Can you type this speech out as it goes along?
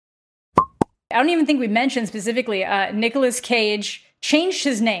I don't even think we mentioned specifically, Nicolas Cage changed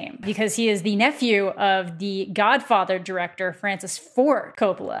his name because he is the nephew of the Godfather director, Francis Ford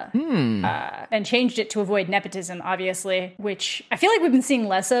Coppola, and changed it to avoid nepotism, obviously, which I feel like we've been seeing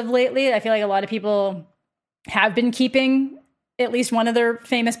less of lately. I feel like a lot of people have been keeping at least one of their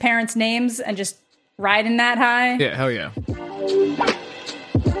famous parents' names and just riding that high. Yeah, hell yeah.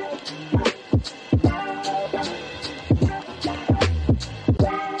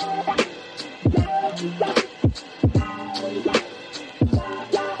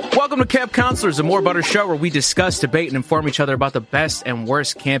 Welcome to Camp Counselors, a more butter show where we discuss, debate, and inform each other about the best and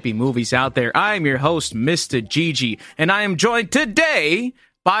worst campy movies out there. I am your host, Mista Gigi, and I am joined today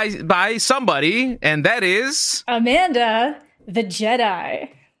by somebody, and that is... Amanda, the Jedi.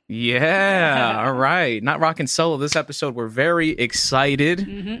 Yeah, all right. Not rocking solo this episode. We're very excited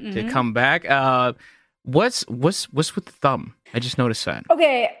to come back. What's with the thumb? I just noticed that.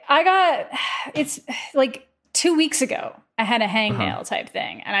 Okay, it's like 2 weeks ago. I had a hangnail type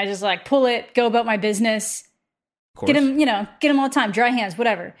thing, and I just like pull it, go about my business, get him all the time, dry hands,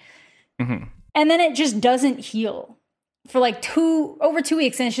 whatever. And then it just doesn't heal for like over 2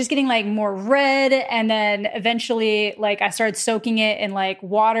 weeks, and it's just getting like more red. And then eventually, like I started soaking it in like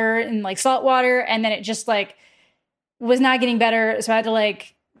water and like salt water, and then it just like was not getting better. So I had to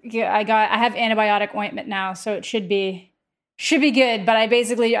I have antibiotic ointment now, so it should be good, but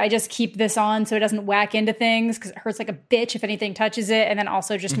I just keep this on so it doesn't whack into things because it hurts like a bitch if anything touches it. And then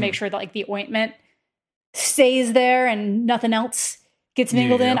also just to make sure that like the ointment stays there and nothing else gets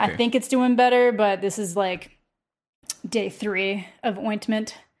mingled in. Okay. I think it's doing better, but this is like day 3 of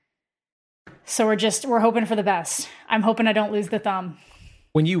ointment. So we're hoping for the best. I'm hoping I don't lose the thumb.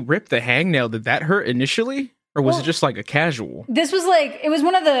 When you ripped the hangnail, did that hurt initially? Or was it just like a casual? This was like,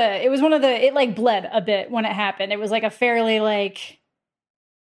 it like bled a bit when it happened. It was like a fairly like,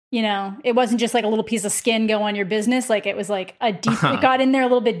 it wasn't just like a little piece of skin go on your business. Like it was like it got in there a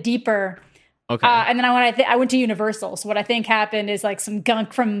little bit deeper. Okay. And then I went to Universal. So what I think happened is like some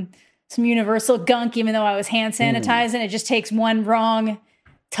gunk from some Universal gunk, even though I was hand sanitizing, it just takes one wrong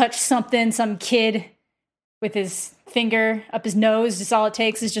touch something, some kid with his finger up his nose. Just all it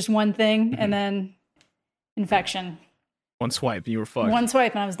takes is just one thing. And then infection. One swipe, you were fucked. One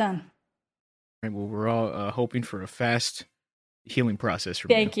swipe, and I was done. All right, well, we're all hoping for a fast healing process from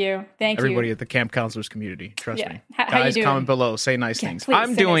Thank you. Everybody at the Camp Counselors community. Trust me. How you doing? Comment below. Say nice things. Please,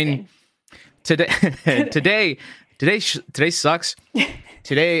 I'm doing today. Today sucks.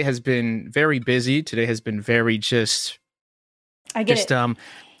 Today has been very busy. Today has been very just. I get it.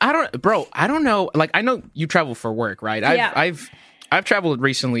 I don't know. Like I know you travel for work, right? I've traveled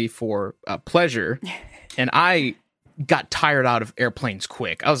recently for pleasure. And I got tired out of airplanes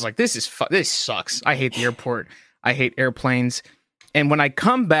quick. I was like, this sucks. I hate the airport. I hate airplanes. And when I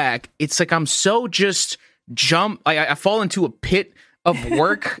come back, it's like I'm so just I fall into a pit of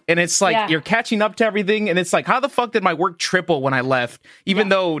work. And it's like you're catching up to everything. And it's like, how the fuck did my work triple when I left? Even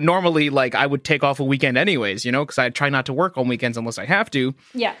though normally like I would take off a weekend anyways, because I try not to work on weekends unless I have to.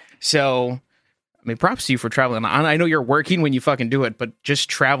 Yeah. So... I mean, props to you for traveling. I know you're working when you fucking do it, but just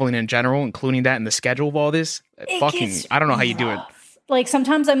traveling in general, including that in the schedule of all this, I don't know how you do it. Like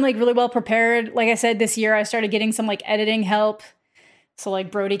sometimes I'm like really well prepared. Like I said, this year I started getting some like editing help. So like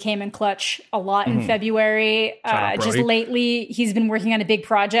Brody came in clutch a lot in February. Just lately, he's been working on a big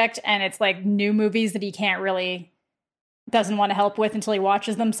project and it's like new movies that he doesn't want to help with until he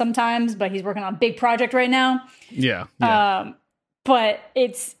watches them sometimes, but he's working on a big project right now. Yeah. But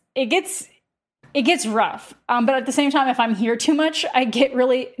it gets rough. But at the same time, if I'm here too much, I get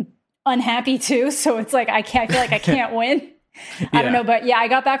really unhappy too. So it's like, I feel like I can't win. I don't know. But yeah, I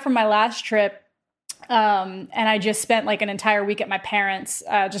got back from my last trip. And I just spent like an entire week at my parents',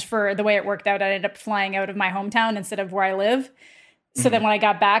 just for the way it worked out. I ended up flying out of my hometown instead of where I live. So then when I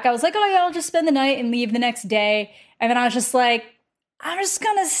got back, I was like, oh yeah, I'll just spend the night and leave the next day. And then I was just like, I'm just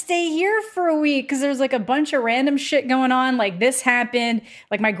going to stay here for a week because there's like a bunch of random shit going on. Like this happened.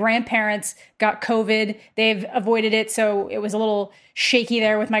 Like my grandparents got COVID. They've avoided it. So it was a little shaky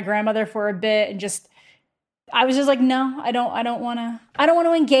there with my grandmother for a bit. And I was just like, no, I don't want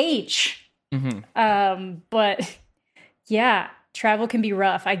to engage. But yeah, travel can be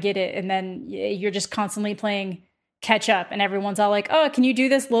rough. I get it. And then you're just constantly playing catch up and everyone's all like, oh, can you do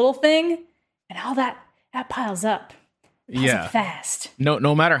this little thing? And all that piles up. Yeah. Fast.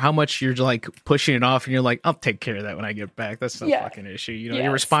 No matter how much you're like pushing it off and you're like, I'll take care of that when I get back. That's no fucking issue. You know,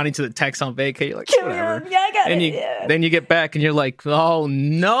 you're responding to the text on vacay. You're like, whatever. Yeah, I got and it. Then you get back and you're like, oh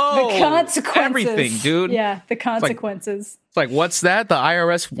no. The consequences. Everything, dude. Yeah, the consequences. It's like, what's that? The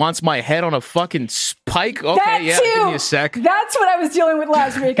IRS wants my head on a fucking spike? Okay, that yeah, too. give me a sec. That's what I was dealing with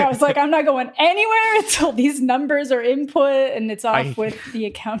last week. I was like, I'm not going anywhere until these numbers are input and it's off with the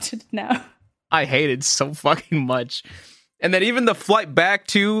accountant now. I hate it so fucking much. And then even the flight back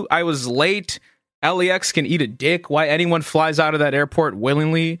too, I was late. LAX can eat a dick. Why anyone flies out of that airport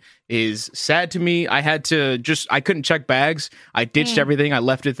willingly is sad to me. I couldn't check bags. I ditched everything. I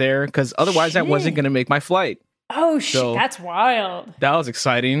left it there because otherwise I wasn't going to make my flight. Oh, shit. That's wild. That was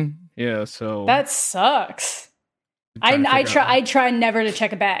exciting. Yeah, so. That sucks. I try never to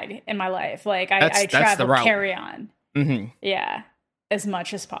check a bag in my life. Like, I travel carry on. Mm-hmm. Yeah, as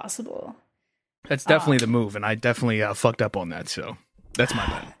much as possible. That's definitely the move, and I definitely fucked up on that, so that's my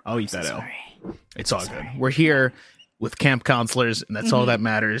bad. I'll eat that L. It's all good. We're here with camp counselors, and that's all that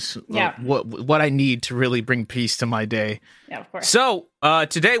matters. Yeah. What I need to really bring peace to my day. Yeah, of course. So,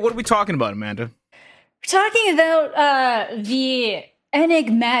 today, what are we talking about, Amanda? We're talking about the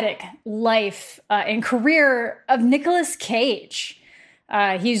enigmatic life and career of Nicolas Cage.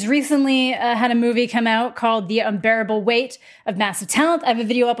 He's recently had a movie come out called The Unbearable Weight of Massive Talent. I have a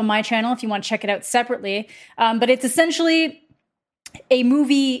video up on my channel if you want to check it out separately. But it's essentially a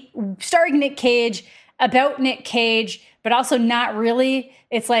movie starring Nick Cage, about Nick Cage, but also not really.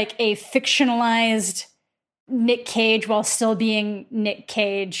 It's like a fictionalized Nick Cage while still being Nick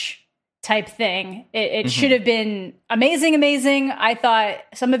Cage type thing. It should have been amazing. I thought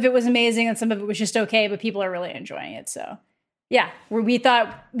some of it was amazing and some of it was just okay, but people are really enjoying it, so... Yeah, we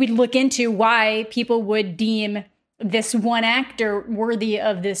thought we'd look into why people would deem this one actor worthy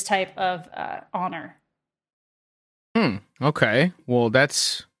of this type of honor. Okay. Well,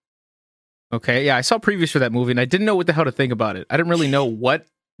 that's... Okay, yeah, I saw previews for that movie, and I didn't know what the hell to think about it. I didn't really know what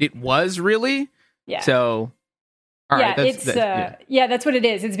it was, really. Yeah. So... That's what it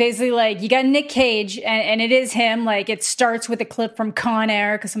is. It's basically like you got Nick Cage, and it is him. Like it starts with a clip from Con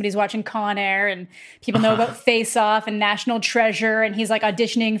Air because somebody's watching Con Air, and people know about Face Off and National Treasure, and he's like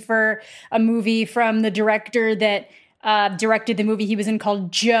auditioning for a movie from the director that directed the movie he was in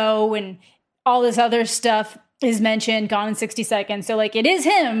called Joe, and all this other stuff is mentioned. Gone in 60 Seconds. So like it is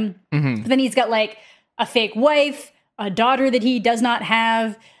him. But then he's got like a fake wife, a daughter that he does not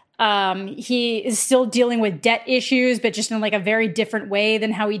have. He is still dealing with debt issues, but just in like a very different way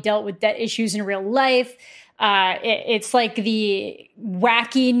than how he dealt with debt issues in real life. It's like the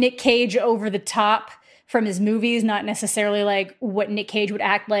wacky Nick Cage over the top from his movies, not necessarily like what Nick Cage would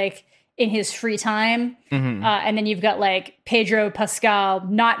act like in his free time. And then you've got like Pedro Pascal,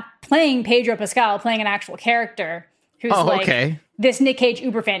 not playing Pedro Pascal, playing an actual character who's this Nick Cage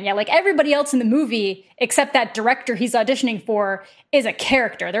uber fan. Yeah, like everybody else in the movie, except that director he's auditioning for, is a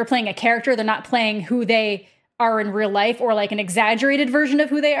character. They're playing a character. They're not playing who they are in real life or like an exaggerated version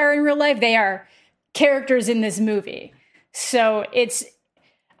of who they are in real life. They are characters in this movie. So it's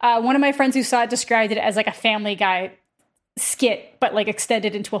one of my friends who saw it described it as like a Family Guy skit, but like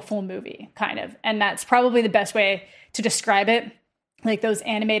extended into a full movie, kind of. And that's probably the best way to describe it. Like those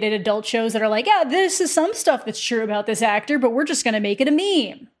animated adult shows that are like, yeah, this is some stuff that's true about this actor, but we're just going to make it a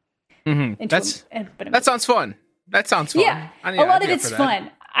meme. That sounds fun. That sounds fun. Yeah, a lot of it's fun.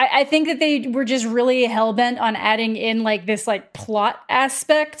 I think that they were just really hell-bent on adding in like this like plot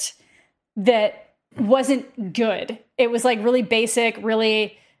aspect that wasn't good. It was like really basic,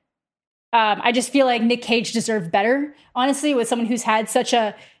 really... I just feel like Nick Cage deserved better, honestly, with someone who's had such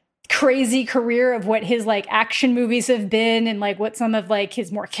a crazy career of what his like action movies have been and like what some of like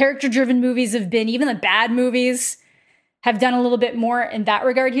his more character driven movies have been. Even the bad movies have done a little bit more in that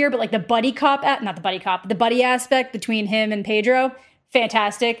regard here, but like the buddy aspect between him and Pedro,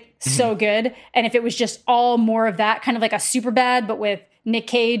 fantastic, so good. And if it was just all more of that, kind of like a Superbad, but with Nick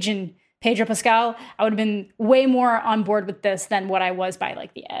Cage and Pedro Pascal, I would have been way more on board with this than what I was by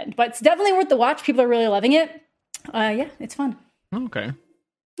like the end. But it's definitely worth the watch. People are really loving it. Yeah, it's fun. Okay.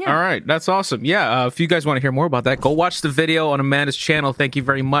 Yeah. All right, that's awesome. Yeah, if you guys want to hear more about that, go watch the video on Amanda's channel. Thank you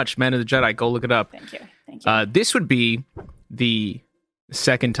very much, Man of the Jedi. Go look it up. Thank you. This would be the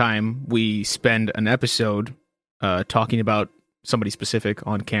second time we spend an episode talking about somebody specific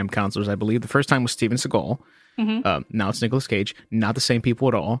on Camp Counselors, I believe. The first time was Steven Seagal. Now it's Nicolas Cage. Not the same people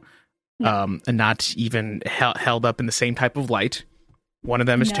at all. No. And not even held up in the same type of light. One of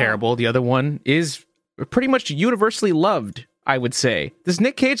them is terrible. The other one is pretty much universally loved, I would say. Does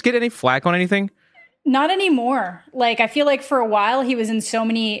Nick Cage get any flack on anything? Not anymore. Like, I feel like for a while he was in so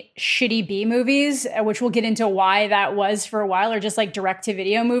many shitty B movies, which we'll get into why that was for a while, or just like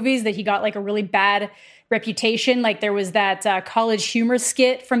direct-to-video movies, that he got like a really bad reputation. Like there was that College Humor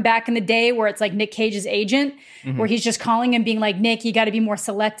skit from back in the day where it's like Nick Cage's agent, where he's just calling him being like, Nick, you got to be more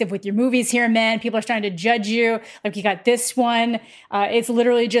selective with your movies here, man. People are starting to judge you. Like, you got this one. It's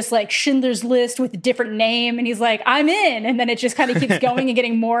literally just like Schindler's List with a different name. And he's like, I'm in. And then it just kind of keeps going and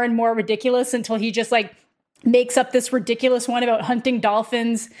getting more and more ridiculous until he just like makes up this ridiculous one about hunting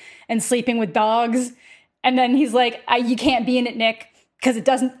dolphins and sleeping with dogs. And then he's like, you can't be in it, Nick, because it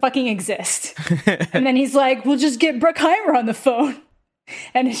doesn't fucking exist. And then he's like, we'll just get Bruckheimer on the phone.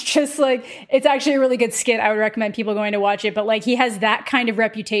 And it's just like, it's actually a really good skit. I would recommend people going to watch it. But like, he has that kind of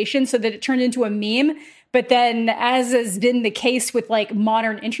reputation so that it turned into a meme. But then, as has been the case with like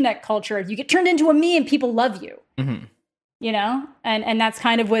modern internet culture, if you get turned into a meme, people love you. You know? And that's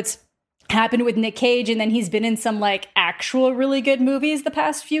kind of what's happened with Nick Cage. And then he's been in some like actual really good movies the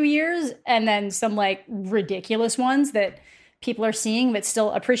past few years. And then some like ridiculous ones that people are seeing but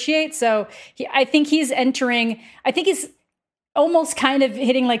still appreciate. So I think he's almost kind of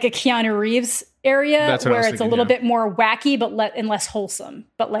hitting like a Keanu Reeves area where it's a little bit more wacky but less wholesome.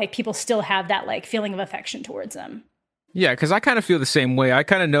 But like people still have that like feeling of affection towards him. Yeah, because I kind of feel the same way. I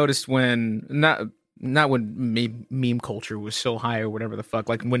kind of noticed when not when meme culture was so high or whatever the fuck.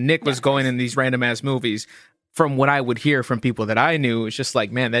 Like when Nick was going in these random ass movies, from what I would hear from people that I knew, it's just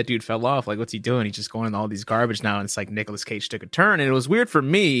like, man, that dude fell off. Like, what's he doing? He's just going in all these garbage now. And it's like Nicolas Cage took a turn. And it was weird for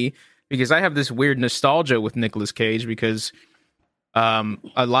me because I have this weird nostalgia with Nicolas Cage because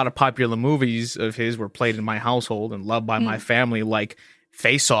a lot of popular movies of his were played in my household and loved by my family. Like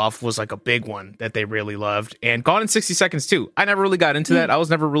Face Off was like a big one that they really loved. And Gone in 60 Seconds too. I never really got into that. I was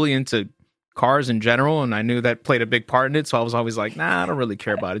never really into cars in general. And I knew that played a big part in it. So I was always like, nah, I don't really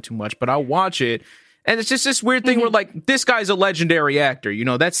care about it too much. But I'll watch it. And it's just this weird thing where, like, this guy's a legendary actor. You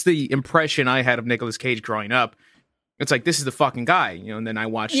know, that's the impression I had of Nicolas Cage growing up. It's like, this is the fucking guy. You know, and then I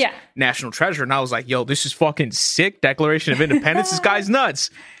watched National Treasure, and I was like, yo, this is fucking sick. Declaration of Independence. This guy's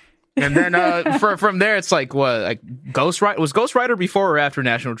nuts. And then from there, it's like, what, like Ghost Rider? Was Ghost Rider before or after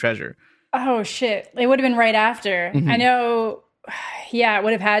National Treasure? Oh, shit. It would have been right after. I know, it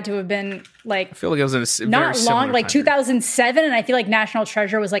would have had to have been, like... I feel like it was in a not very long, like time 2007, and I feel like National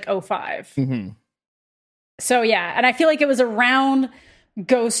Treasure was like 05. So, yeah, and I feel like it was around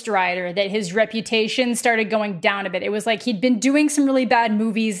Ghost Rider that his reputation started going down a bit. It was like he'd been doing some really bad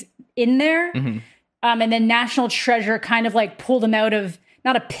movies in there, and then National Treasure kind of like pulled him out of,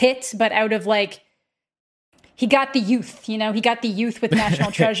 not a pit, but out of like, he got the youth, you know? He got the youth with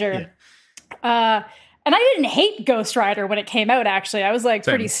National Treasure. And I didn't hate Ghost Rider when it came out, actually. I was like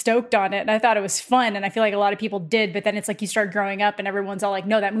pretty stoked on it, and I thought it was fun, and I feel like a lot of people did, but then it's like you start growing up and everyone's all like,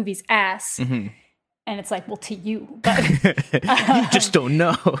 no, that movie's ass. And it's like, well, to you, but you just don't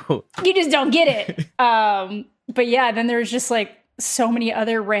know. You just don't get it. But yeah, then there's just like so many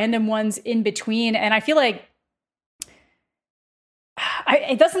other random ones in between. And I feel like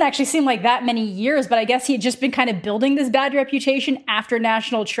it doesn't actually seem like that many years, but I guess he had just been kind of building this bad reputation after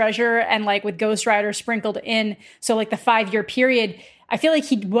National Treasure and like with Ghost Rider sprinkled in. So like the 5-year period, I feel like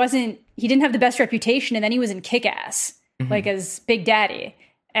he didn't have the best reputation. And then he was in Kick-Ass, like as Big Daddy.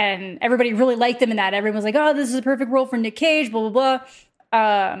 And everybody really liked him in that. Everyone was like, oh, this is a perfect role for Nick Cage, blah, blah,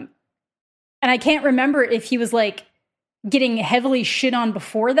 blah. And I can't remember if he was like getting heavily shit on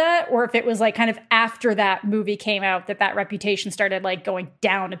before that, or if it was like kind of after that movie came out that reputation started like going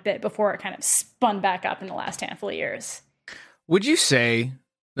down a bit before it kind of spun back up in the last handful of years. Would you say,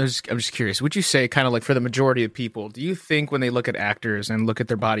 I'm just curious, would you say kind of like for the majority of people, do you think when they look at actors and look at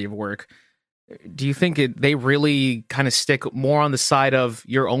their body of work, do you think they really kind of stick more on the side of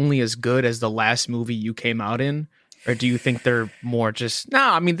you're only as good as the last movie you came out in? Or do you think they're more just, no,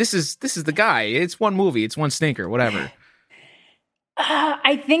 I mean, this is the guy. It's one movie. It's one stinker, whatever.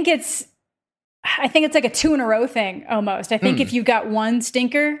 I think it's like a 2 in a row thing almost. I think if you got one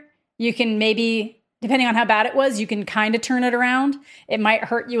stinker, you can maybe, depending on how bad it was, you can kind of turn it around. It might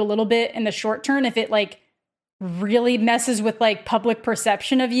hurt you a little bit in the short term if it like really messes with like public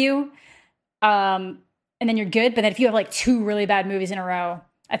perception of you. And then you're good. But then if you have like 2 really bad movies in a row,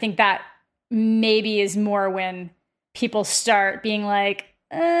 I think that maybe is more when people start being like,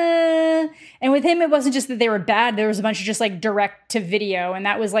 and with him, it wasn't just that they were bad. There was a bunch of just like direct to video. And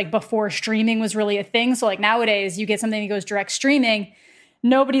that was like before streaming was really a thing. So like nowadays you get something that goes direct streaming.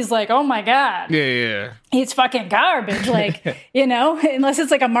 Nobody's like, oh my God. Yeah. It's fucking garbage. Like, you know, unless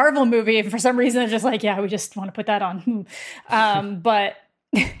it's like a Marvel movie. And for some reason, it's just like, yeah, we just want to put that on. But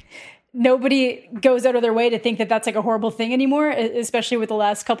nobody goes out of their way to think that that's like a horrible thing anymore, especially with the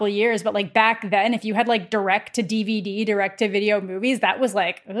last couple of years. But like back then, if you had like direct to DVD, direct to video movies, that was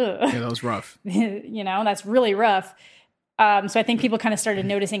like, ugh. Yeah, that was rough. That's really rough. So I think people kind of started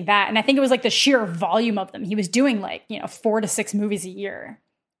noticing that. And I think it was like the sheer volume of them. He was doing like, 4 to 6 movies a year,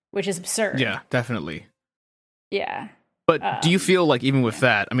 which is absurd. Yeah, definitely. Yeah. But do you feel like even with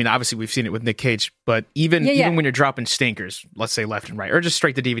that, I mean, obviously we've seen it with Nick Cage, but even when you're dropping stinkers, let's say left and right, or just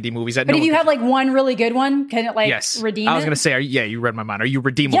straight to DVD movies. But if you have like one really good one, can it like redeem it? I was going to say, you read my mind. Are you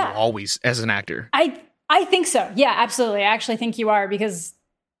redeemable always as an actor? I think so. Yeah, absolutely. I actually think you are, because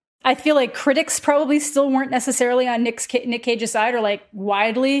I feel like critics probably still weren't necessarily on Nick Cage's side or like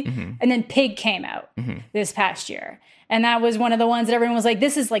widely. Mm-hmm. And then Pig came out this past year. And that was one of the ones that everyone was like,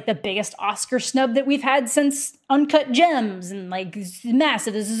 this is like the biggest Oscar snub that we've had since Uncut Gems, and like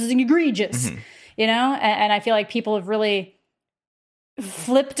massive. This is egregious, And I feel like people have really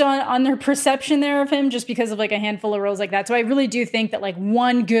flipped on their perception there of him just because of like a handful of roles like that. So I really do think that like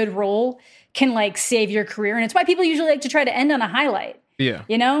one good role can like save your career. And it's why people usually like to try to end on a highlight. Yeah.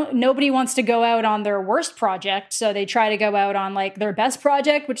 Nobody wants to go out on their worst project. So they try to go out on like their best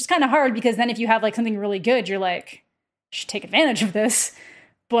project, which is kind of hard, because then if you have like something really good, you're like, should take advantage of this.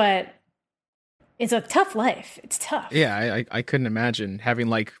 But it's a tough life. It's tough. Yeah, I couldn't imagine having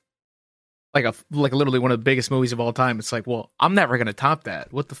like literally one of the biggest movies of all time. It's like, well, I'm never gonna top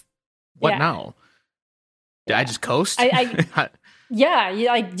that. What now? Did I just coast? Yeah,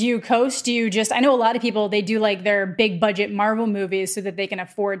 do you coast? Do you just? I know a lot of people, they do like their big budget Marvel movies so that they can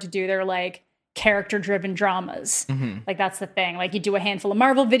afford to do their like character driven dramas. Mm-hmm. Like that's the thing. Like you do a handful of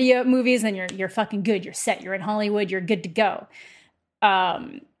Marvel video movies, and you're fucking good. You're set. You're in Hollywood. You're good to go.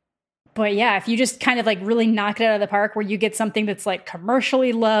 But yeah, if you just kind of like really knock it out of the park, where you get something that's like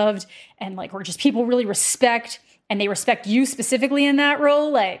commercially loved and like where just people really respect, and they respect you specifically in that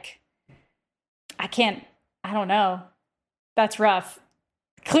role, like I don't know. That's rough.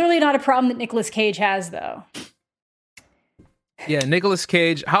 Clearly not a problem that Nicolas Cage has, though. Yeah, Nicolas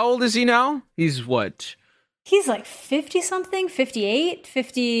Cage. How old is he now? He's what? He's like 50-something, 58,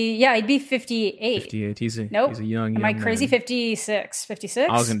 50. Yeah, he'd be 58. 58. He's a young Am I crazy? Man. 56. 56?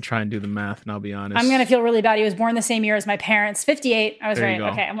 I was going to try and do the math, and I'll be honest. I'm going to feel really bad. He was born the same year as my parents. 58. I was right.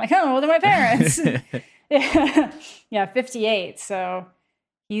 Okay. I'm like, oh, well, they're my parents. Yeah, 58. So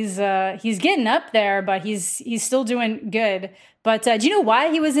he's getting up there, but he's still doing good. But do you know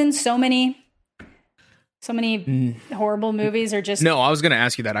why he was in so many horrible movies, or just... No, I was going to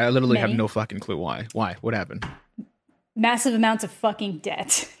ask you that. I literally have no fucking clue why. Why? What happened? Massive amounts of fucking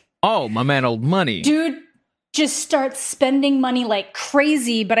debt. Oh, my man, old money. Dude just starts spending money like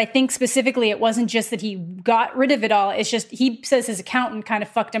crazy, but I think specifically it wasn't just that he got rid of it all. It's just he says his accountant kind of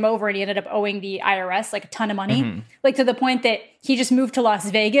fucked him over, and he ended up owing the IRS like a ton of money. Mm-hmm. Like to the point that he just moved to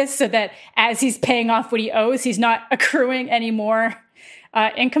Las Vegas so that as he's paying off what he owes, he's not accruing any more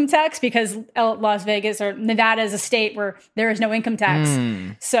income tax, because Las Vegas or Nevada is a state where there is no income tax.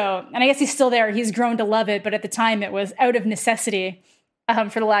 So, and I guess he's still there. He's grown to love it, but at the time it was out of necessity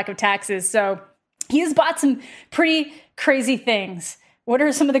for the lack of taxes. So he has bought some pretty crazy things. What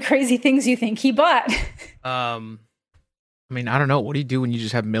are some of the crazy things you think he bought? I mean, I don't know. What do you do when you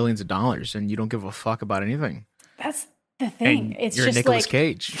just have millions of dollars and you don't give a fuck about anything? That's the thing. And you're just Nicolas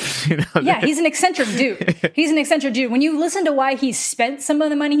Cage. Yeah, he's an eccentric dude. He's an eccentric dude. When you listen to why he spent some of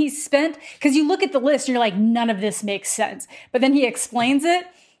the money he spent, because you look at the list and you're like, none of this makes sense. But then he explains it.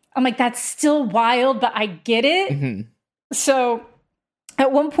 I'm like, that's still wild, but I get it. Mm-hmm. So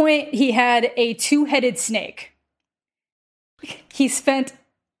at one point, he had a 2-headed snake. He spent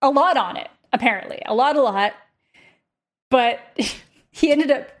a lot on it, apparently. A lot. But he ended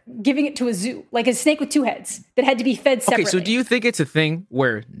up giving it to a zoo, like a snake with 2 heads that had to be fed separately. Okay, so do you think it's a thing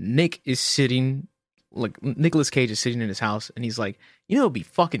where Nicolas Cage is sitting in his house and he's like, it'd be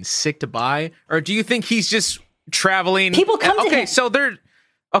fucking sick to buy? Or do you think he's just traveling? People come to him. So they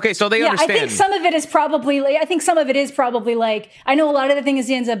understand. I think some of it is probably like, I know a lot of the things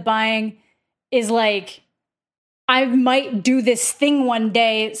he ends up buying is like, I might do this thing one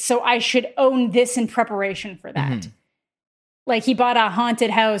day, so I should own this in preparation for that. Mm-hmm. Like he bought a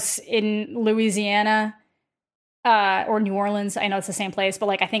haunted house in Louisiana or New Orleans. I know it's the same place, but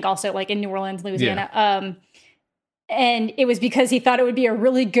like I think also like in New Orleans, Louisiana. Yeah. And it was because he thought it would be a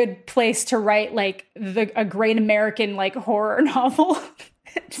really good place to write like a great American like horror novel.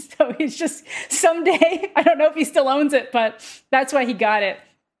 So he's just someday, I don't know if he still owns it, but that's why he got it.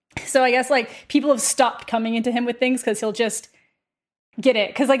 So I guess like people have stopped coming into him with things because he'll just get it.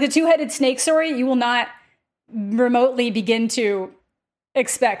 Because like the 2-headed snake story, you will not remotely begin to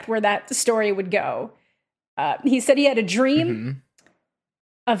expect where that story would go. He said he had a dream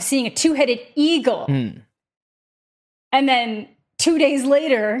of seeing a two-headed eagle. And then 2 days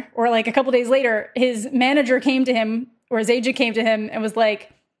later, or like a couple days later, his manager came to him, or his agent came to him and was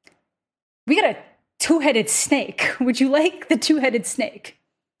like, we got a two-headed snake. Would you like the two-headed snake?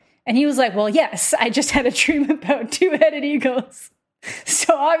 And he was like, well, yes, I just had a dream about two-headed eagles.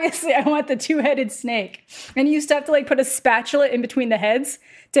 So obviously I want the two-headed snake. And he used to have to like put a spatula in between the heads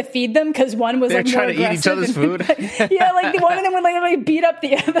to feed them because one was They're like more trying to eat each other's food. Yeah, like the one of them would like beat up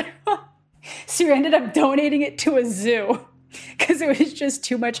the other. So you ended up donating it to a zoo because it was just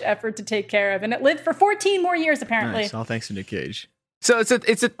too much effort to take care of. And it lived for 14 more years, apparently. Nice. All thanks to Nick Cage. So it's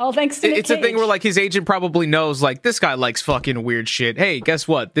a all thanks to Nick it's Cage. a thing where like his agent probably knows like this guy likes fucking weird shit. Hey, guess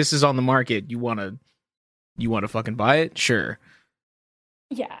what? This is on the market. You wanna fucking buy it? Sure.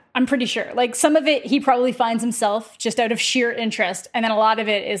 Yeah, I'm pretty sure. Like some of it he probably finds himself just out of sheer interest, and then a lot of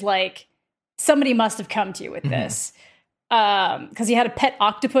it is like somebody must have come to you with this. Because he had a pet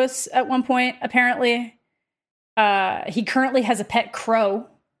octopus at one point, apparently. He currently has a pet crow.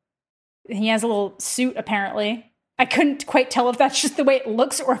 He has a little suit, apparently. I couldn't quite tell if that's just the way it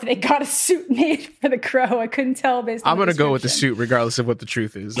looks or if they got a suit made for the crow. I couldn't tell based on I'm going to go with the suit regardless of what the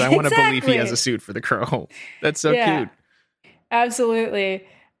truth is. I want to believe he has a suit for the crow. That's so cute. Absolutely.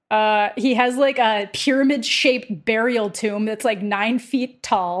 He has like a pyramid-shaped burial tomb that's like 9 feet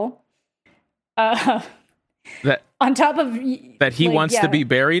tall. That on top of that he wants to be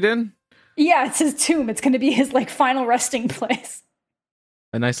buried in? Yeah, it's his tomb. It's going to be his like final resting place.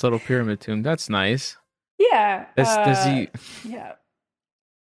 A nice little pyramid tomb. That's nice. Yeah. Does he? Yeah.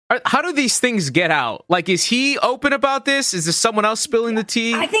 How do these things get out? Like, is he open about this? Is there someone else spilling the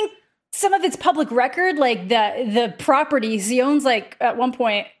tea? I think some of it's public record, like the properties he owns. Like at one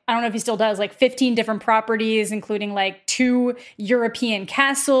point, I don't know if he still does, like 15 different properties, including like 2 European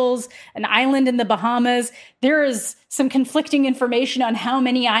castles, an island in the Bahamas. There is some conflicting information on how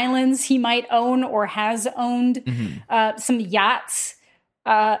many islands he might own or has owned. Some yachts.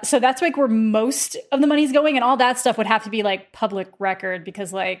 So that's like where most of the money's going, and all that stuff would have to be like public record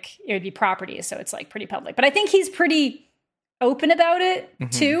because like it would be property, so it's like pretty public. But I think he's pretty open about it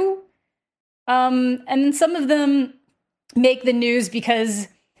too. And some of them make the news because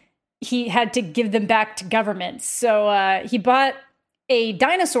he had to give them back to government. So he bought a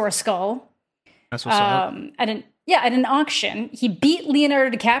dinosaur skull. That's what's up. At an auction. He beat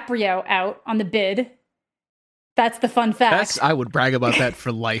Leonardo DiCaprio out on the bid. That's the fun fact. I would brag about that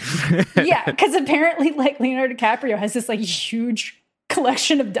for life. Yeah, because apparently, like, Leonardo DiCaprio has this, like, huge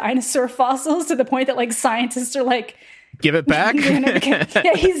collection of dinosaur fossils to the point that, like, scientists are like... Give it back?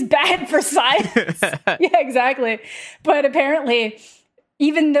 Yeah, he's bad for science. Yeah, exactly. But apparently,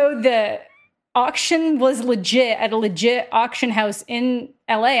 even though the auction was legit, at a legit auction house in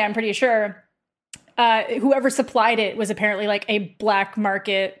LA, I'm pretty sure, whoever supplied it was apparently, like, a black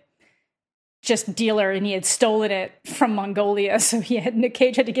market just dealer, and he had stolen it from Mongolia. So Nick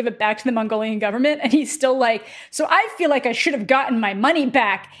Cage had to give it back to the Mongolian government, and he's still like, so I feel like I should have gotten my money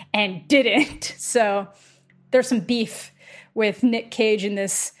back and didn't. So there's some beef with Nick Cage in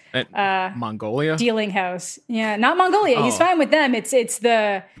this Mongolia dealing house. Yeah, not Mongolia. Oh. He's fine with them. It's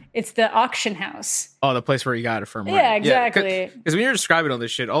the auction house. Oh, the place where you got it from. Right? Yeah, exactly. Because when you're describing all this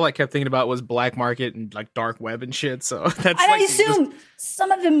shit, all I kept thinking about was black market and like dark web and shit. So that's. And I assume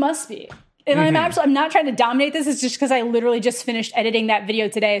some of them must be. And I'm not trying to dominate this. It's just because I literally just finished editing that video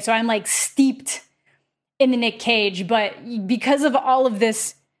today. So I'm like steeped in the Nick Cage. But because of all of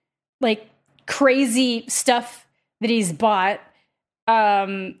this like crazy stuff that he's bought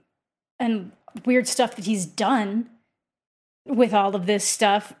and weird stuff that he's done with all of this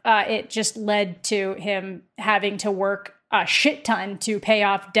stuff, it just led to him having to work a shit ton to pay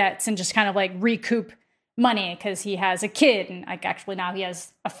off debts and just kind of like recoup money because he has a kid, and like actually now he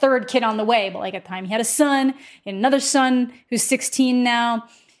has a third kid on the way, but like at the time he had a son and another son who's 16 now.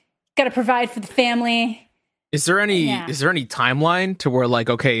 Got to provide for the family. Is there any timeline to where like,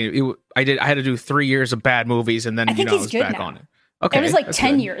 okay, I had to do 3 years of bad movies and then I was back on it? Okay, it was like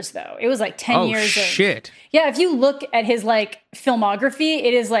 10 years though. It was like 10 years. Oh shit! Yeah, if you look at his like filmography,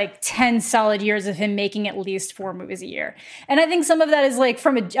 it is like 10 solid years of him making at least 4 movies a year. And I think some of that is like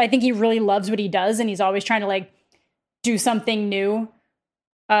I think he really loves what he does, and he's always trying to like do something new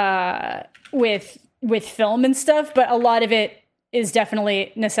with film and stuff. But a lot of it is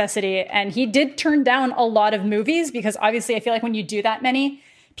definitely necessity. And he did turn down a lot of movies because obviously I feel like when you do that many,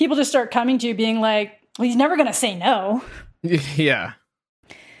 people just start coming to you being like, well, he's never going to say no. Yeah.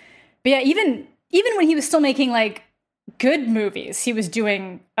 But yeah, even when he was still making like good movies, he was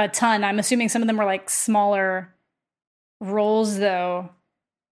doing a ton. I'm assuming some of them were like smaller roles though.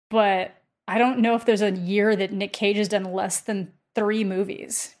 But I don't know if there's a year that Nick Cage has done less than 3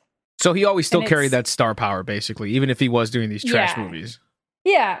 movies. So he always still carried that star power, basically, even if he was doing these trash movies.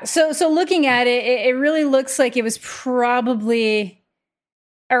 Yeah. So looking at it, it really looks like it was probably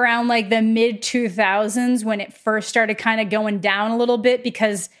around like the mid 2000s when it first started kind of going down a little bit,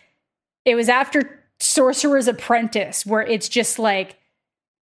 because it was after Sorcerer's Apprentice, where it's just like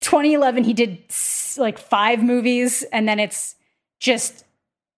 2011, he did like 5 movies, and then it's just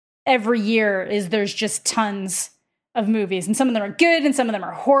every year there's just tons of movies, and some of them are good and some of them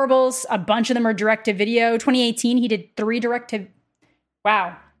are horrible. A bunch of them are direct to video. 2018, he did 3 direct to.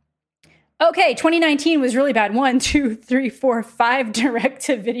 Wow. Okay, 2019 was really bad. 1, 2, 3, 4, 5 direct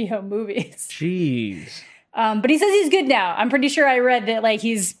to video movies. Jeez. But he says he's good now. I'm pretty sure I read that like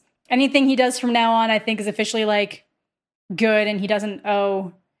anything he does from now on, I think, is officially like good, and he doesn't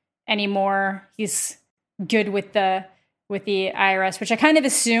owe anymore. He's good with the IRS, which I kind of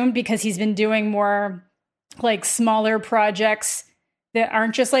assumed, because he's been doing more like smaller projects that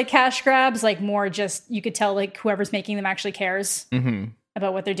aren't just like cash grabs, like more just, you could tell like whoever's making them actually cares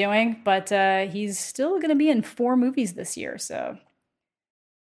about what they're doing. But he's still going to be in 4 movies this year, so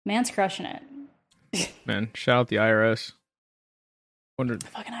man's crushing it. Man, shout out the IRS. The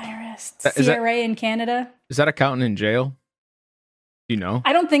fucking IRS. CRA in Canada. Is that accountant in jail? Do you know?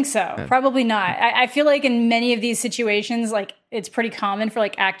 I don't think so. Probably not. I feel like in many of these situations, like it's pretty common for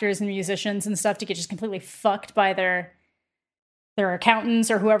like actors and musicians and stuff to get just completely fucked by their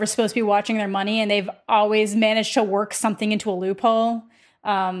accountants or whoever's supposed to be watching their money, and they've always managed to work something into a loophole.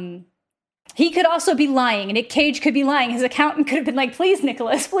 He could also be lying. Nick Cage could be lying. His accountant could have been like, "Please,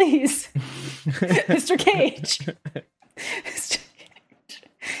 Nicholas, please." Mr. Cage.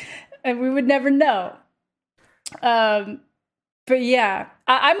 And we would never know. But yeah,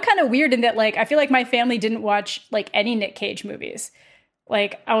 I'm kind of weird in that, like, I feel like my family didn't watch like any Nick Cage movies.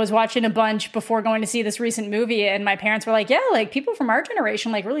 Like, I was watching a bunch before going to see this recent movie, and my parents were like, yeah, like people from our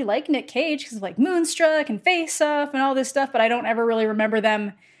generation like really like Nick Cage because like Moonstruck and Face Off and all this stuff, but I don't ever really remember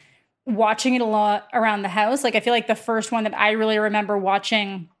them watching it a lot around the house. Like, I feel like the first one that I really remember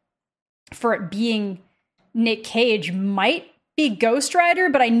watching for it being Nick Cage might be Ghost Rider,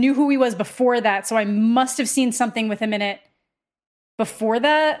 but I knew who he was before that, so I must have seen something with him in it before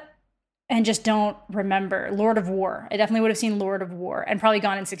that and just don't remember. Lord of War. I definitely would have seen Lord of War and probably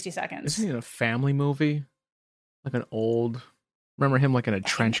Gone in 60 Seconds. Isn't it a family movie? Like an old... Remember him like in a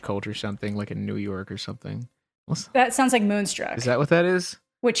trench coat or something, like in New York or something? That sounds like Moonstruck. Is that what that is?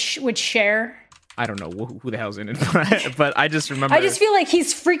 Which Cher? I don't know who the hell's in it, but I just remember... I just feel like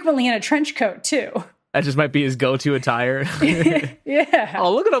he's frequently in a trench coat, too. That just might be his go-to attire. Yeah.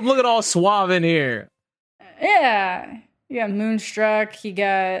 Oh, look at him. Look at all suave in here. Yeah. You got Moonstruck. You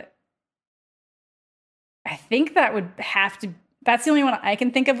got... I think that would have to... That's the only one I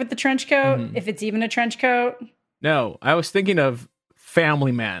can think of with the trench coat, if it's even a trench coat. No, I was thinking of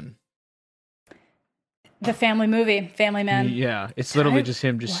Family Man. The family movie, Family Man. Yeah, it's literally just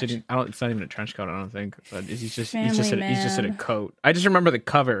him sitting. It's not even a trench coat, I don't think. But he's just in a coat. I just remember the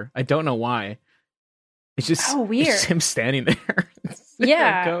cover. I don't know why. It's just weird. It's just him standing there.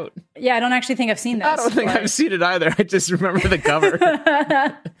 Yeah. Coat. Yeah, I don't actually think I've seen this. I don't think I've seen it either. I just remember the cover.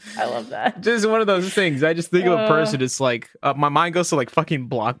 I love that. Just one of those things. I just think of a person. It's like my mind goes to like fucking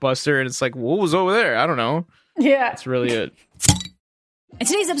Blockbuster, and it's like, what was over there? I don't know. Yeah, that's really it. And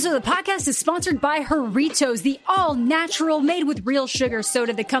today's episode of the podcast is sponsored by Jarritos, the all-natural, made with real sugar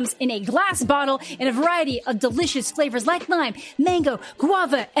soda that comes in a glass bottle in a variety of delicious flavors like lime, mango,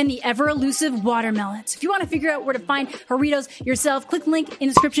 guava, and the ever-elusive watermelon. So if you want to figure out where to find Jarritos yourself, click the link in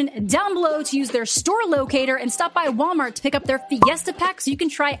the description down below to use their store locator and stop by Walmart to pick up their Fiesta Pack so you can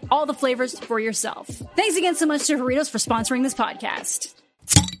try all the flavors for yourself. Thanks again so much to Jarritos for sponsoring this podcast.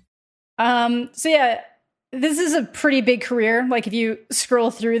 So yeah, this is a pretty big career. Like, if you scroll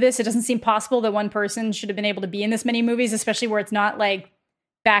through this, it doesn't seem possible that one person should have been able to be in this many movies, especially where it's not like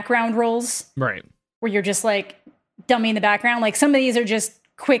background roles. Right. Where you're just like dummy in the background. Like, some of these are just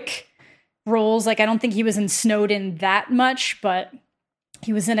quick roles. Like, I don't think he was in Snowden that much, but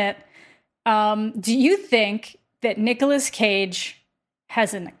he was in it. Do you think that Nicolas Cage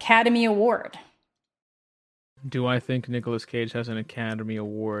has an Academy Award? Do I think Nicolas Cage has an Academy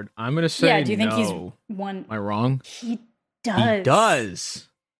Award? I'm going to say no. Yeah, do you think he's won? Am I wrong? He does. He does.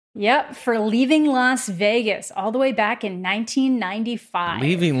 Yep, for Leaving Las Vegas all the way back in 1995.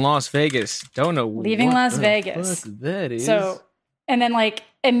 Leaving Las Vegas. Don't know Leaving Las Vegas. Fuck that is. So, and then like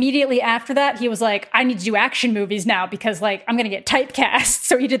immediately after that, he was like, I need to do action movies now because like I'm going to get typecast.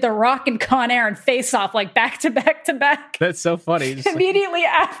 So he did The Rock and Con Air and Face Off like back to back to back. That's so funny. Just immediately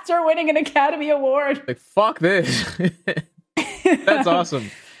after winning an Academy Award. Like, fuck this. That's awesome.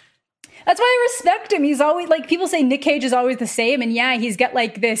 That's why I respect him. He's always like, people say Nick Cage is always the same. And yeah, he's got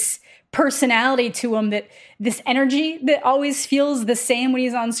like this personality to him, that this energy that always feels the same when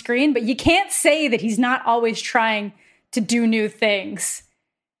he's on screen. But you can't say that he's not always trying to do new things.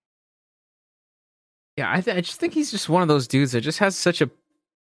 Yeah, I just think he's just one of those dudes that just has such a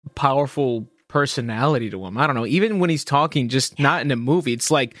powerful personality to him. I don't know. Even when he's talking, just not in a movie,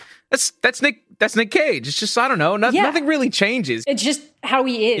 it's like that's Nick Cage. It's just, I don't know. Nothing really changes. It's just how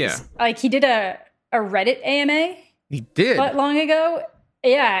he is. Yeah. Like he did a Reddit AMA. He did not long ago.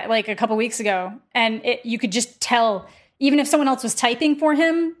 Yeah, like a couple weeks ago, and you could just tell, even if someone else was typing for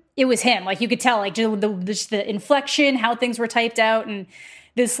him, it was him. Like you could tell, like just the inflection, how things were typed out, and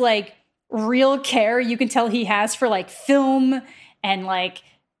this like real care you can tell he has for like film and like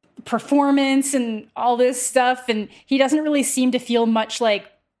performance and all this stuff. And he doesn't really seem to feel much like,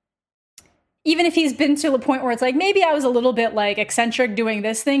 even if he's been to the point where it's like, maybe I was a little bit like eccentric doing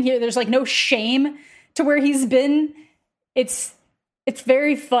this thing here, there's like no shame to where he's been. It's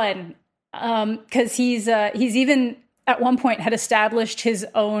very fun. Cause he's even at one point had established his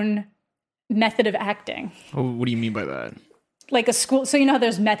own method of acting. What do you mean by that? Like a school. So, you know,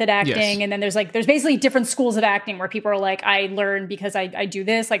 there's method acting, yes. And then there's basically different schools of acting where people are like, I learn because I do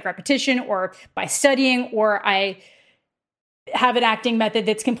this, like repetition, or by studying, or I have an acting method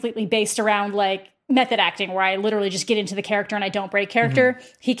that's completely based around like method acting, where I literally just get into the character and I don't break character. Mm-hmm.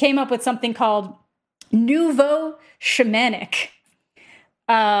 He came up with something called Nouveau Shamanic,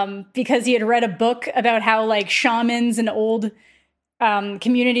 because he had read a book about how like shamans and old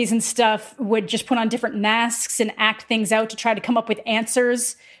communities and stuff would just put on different masks and act things out to try to come up with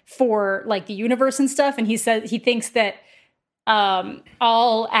answers for like the universe and stuff. And he says he thinks that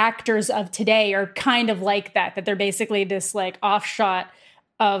all actors of today are kind of like that they're basically this like offshot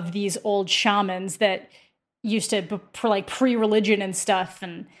of these old shamans that used to for like pre-religion and stuff.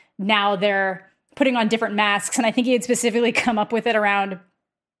 And now they're putting on different masks. And I think he had specifically come up with it around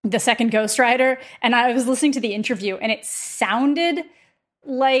the second Ghost Rider. And I was listening to the interview and it sounded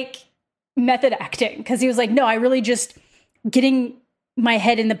like method acting, because he was like, no, I really just getting my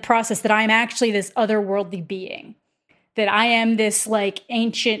head in the process that I'm actually this otherworldly being, that I am this like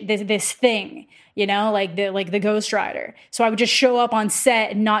ancient, this thing, you know, like the Ghost Rider. So I would just show up on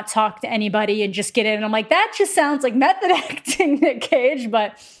set and not talk to anybody and just get in. And I'm like, that just sounds like method acting, Nick Cage.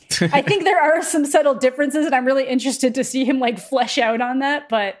 But I think there are some subtle differences, and I'm really interested to see him like flesh out on that.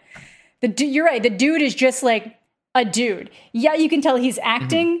 But you're right. The dude is just like a dude. Yeah, you can tell he's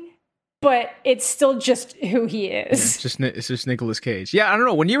acting, but it's still just who he is. Yeah, it's just NICOLAS Cage. Yeah, I don't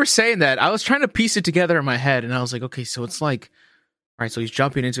know. When you were saying that, I was trying to piece it together in my head, and I was like, okay, so it's like, all right, so he's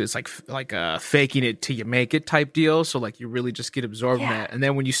jumping into it. It's like faking it till you make it type deal. So like you really just get absorbed in that. And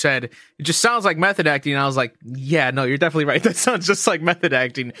then when you said it just sounds like method acting, and I was like, yeah, no, you're definitely right. That sounds just like method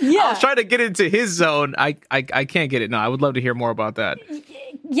acting. Yeah. I was trying to get into his zone. I can't get it. No, I would love to hear more about that.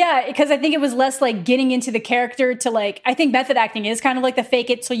 Yeah, because I think it was less like getting into the character to like, I think method acting is kind of like the fake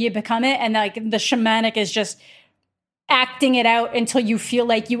it till you become it. And like the shamanic is just acting it out until you feel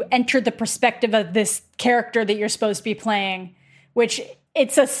like you entered the perspective of this character that you're supposed to be playing, which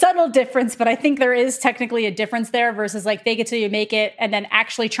it's a subtle difference, but I think there is technically a difference there versus like fake it till you make it and then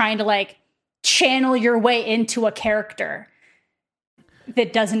actually trying to like channel your way into a character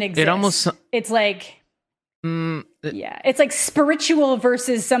that doesn't exist. It's like... it's like spiritual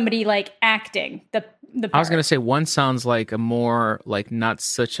versus somebody like acting the part. I was gonna say one sounds like a more like not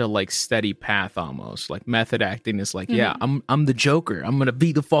such a like steady path, almost like method acting is like, yeah, I'm the Joker, I'm gonna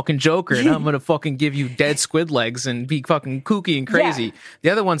be the fucking Joker, and I'm gonna fucking give you dead squid legs and be fucking kooky and crazy. Yeah. The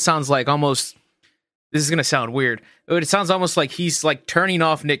other one sounds like almost, this is gonna sound weird, but it sounds almost like he's like turning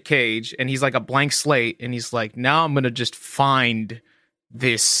off Nick Cage and he's like a blank slate, and he's like, now I'm gonna just find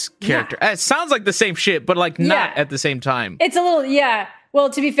this character. It sounds like the same shit, but like not at the same time. It's a little, well,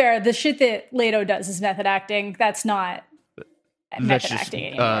 to be fair, the shit that Leto does is method acting. That's not method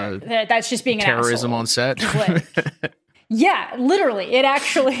acting anymore. That's just being terrorism an asshole. on set. Yeah, literally.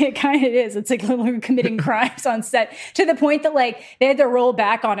 It kind of is. It's like literally committing crimes on set, to the point that like they had to roll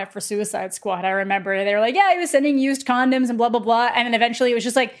back on it for Suicide Squad. I remember they were like, yeah, he was sending used condoms and blah, blah, blah. And then eventually it was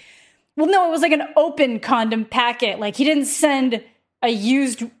just like, well, no, it was like an open condom packet. Like he didn't send a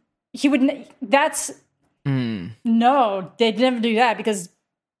used, no, they'd never do that, because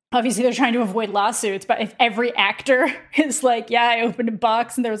obviously they're trying to avoid lawsuits. But if every actor is like, yeah, I opened a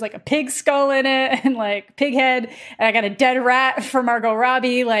box and there was like a pig skull in it and like pig head, and I got a dead rat for Margot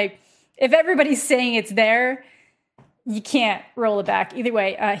Robbie, like if everybody's saying it's there, you can't roll it back. Either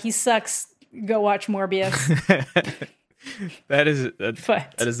way, he sucks. Go watch Morbius. That is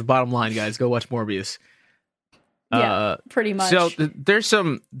the bottom line, guys. Go watch Morbius. Yeah, pretty much. So there's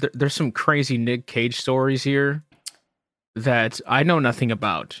some crazy Nick Cage stories here that I know nothing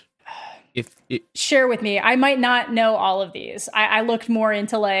about. Share with me. I might not know all of these. I looked more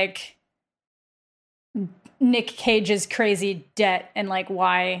into like Nick Cage's crazy debt and like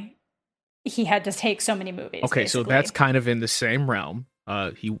why he had to take so many movies. Okay, basically. So that's kind of in the same realm.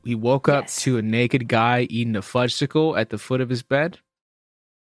 He woke up to a naked guy eating a fudgesicle at the foot of his bed.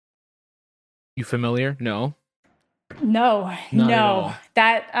 You familiar? No. No.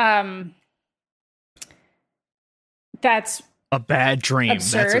 That's a bad dream.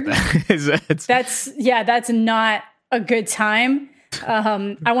 Absurd. That's what that is. That's not a good time.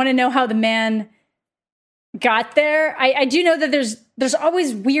 I want to know how the man got there. I do know that there's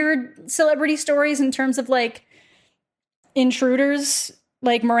always weird celebrity stories in terms of like intruders.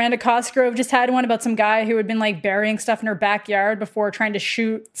 Like Miranda Cosgrove just had one about some guy who had been like burying stuff in her backyard before trying to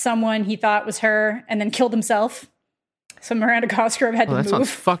shoot someone he thought was her and then killed himself. So Miranda Cosgrove had to move. That sounds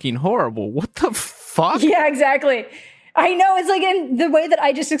fucking horrible. What the fuck? Yeah, exactly. I know. It's like, in the way that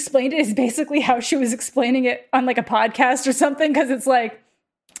I just explained it is basically how she was explaining it on like a podcast or something. Cause it's like,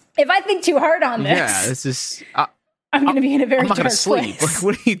 if I think too hard on this. Yeah, this is... I'm going to be in a very dark I'm not going to sleep. place.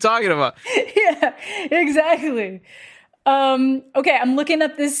 What are you talking about? Yeah, exactly. Okay, I'm looking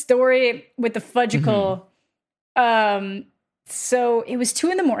up this story with the fudgicle. So it was 2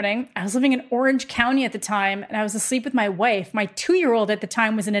 a.m. I was living in Orange County at the time, and I was asleep with my wife. My 2-year-old at the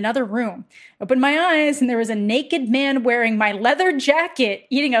time was in another room. I opened my eyes, and there was a naked man wearing my leather jacket,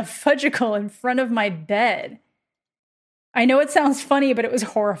 eating a fudgicle in front of my bed. I know it sounds funny, but it was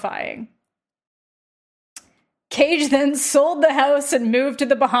horrifying. Cage then sold the house and moved to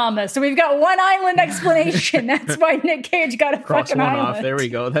the Bahamas. So we've got one island explanation. That's why Nick Cage got a Cross fucking one island. off. There we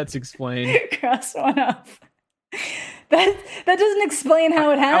go. That's explained. Cross one off. That doesn't explain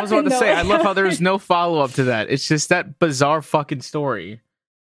how it happened. I was about to say, I love how there's no follow-up to that. It's just that bizarre fucking story.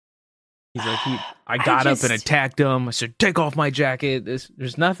 He's like, I got up and attacked him. I said, take off my jacket.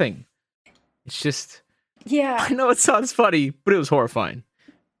 There's nothing. It's just... Yeah. I know it sounds funny, but it was horrifying.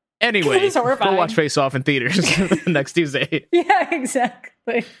 Anyway, go watch Face Off in theaters next Tuesday. Yeah,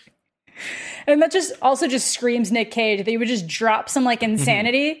 exactly. And that just screams Nick Cage that he would just drop some like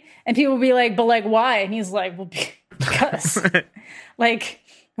insanity and people would be like, but like, why? And he's like, well, because. Like,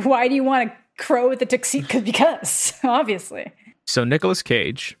 why do you want to crow with the tuxedo? Because, obviously. So Nicolas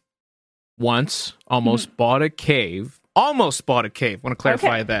Cage once almost bought a cave. Almost bought a cave. I want to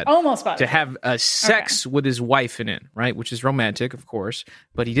clarify that. Almost bought to have sex with his wife in it, right? Which is romantic, of course,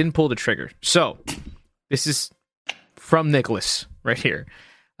 but he didn't pull the trigger. So this is from Nicolas right here.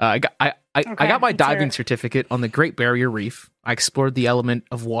 I got my diving certificate on the Great Barrier Reef. I explored the element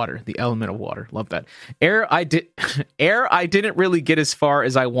of water. Love that. Air, I didn't really get as far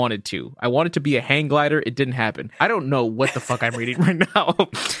as I wanted to. I wanted to be a hang glider. It didn't happen. I don't know what the fuck I'm reading right now.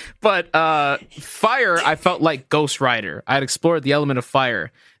 But fire, I felt like Ghost Rider. I had explored the element of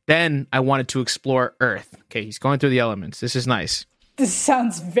fire. Then I wanted to explore Earth. Okay, he's going through the elements. This is nice. This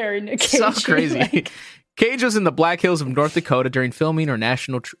sounds very Nick Cage. So crazy. Like... Cage was in the Black Hills of North Dakota during filming on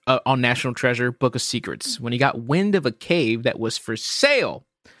National Treasure Book of Secrets when he got wind of a cave that was for sale.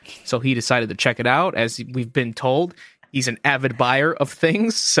 So he decided to check it out. As we've been told, he's an avid buyer of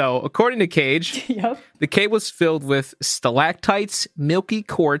things. So according to Cage, the cave was filled with stalactites, milky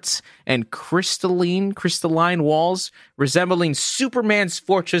quartz, and crystalline walls resembling Superman's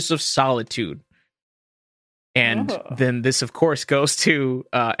Fortress of Solitude. And then this, of course, goes to,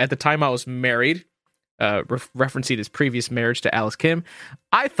 at the time I was married, referencing his previous marriage to Alice Kim,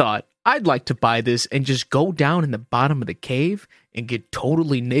 I thought I'd like to buy this and just go down in the bottom of the cave and get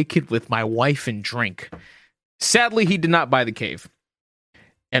totally naked with my wife and drink. Sadly, he did not buy the cave.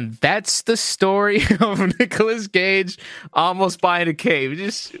 And that's the story of Nicolas Cage almost buying a cave.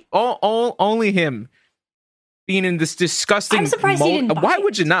 Just only him being in this disgusting... I'm surprised he didn't buy Why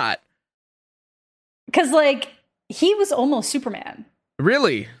would you not? Because, like, he was almost Superman.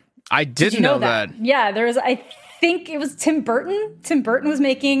 Really? I didn't know that. Yeah, there was, I think it was Tim Burton. Tim Burton was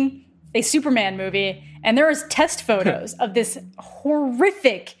making a Superman movie, and there was test photos of this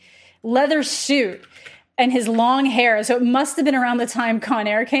horrific leather suit and his long hair. So it must have been around the time Con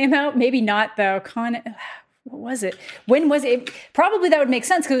Air came out. Maybe not, though. What was it? When was it? Probably that would make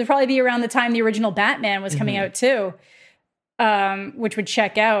sense, because it would probably be around the time the original Batman was coming out, too. Which would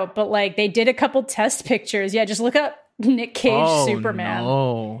check out. But, like, they did a couple test pictures. Yeah, just look up Nick Cage Superman.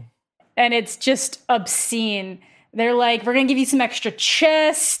 No. And it's just obscene. They're like, we're going to give you some extra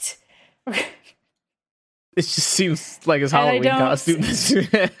chest. It just seems like his Halloween costume.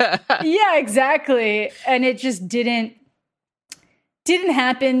 Yeah, exactly. And it just didn't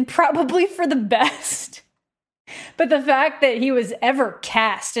happen, probably for the best. But the fact that he was ever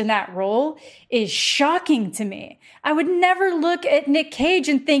cast in that role is shocking to me. I would never look at Nick Cage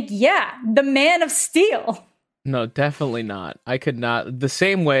and think, yeah, the Man of Steel. No, definitely not. I could not. The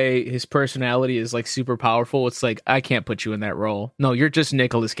same way his personality is like super powerful, it's like, I can't put you in that role. No, you're just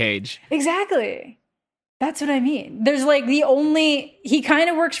Nicolas Cage. Exactly. That's what I mean. There's like he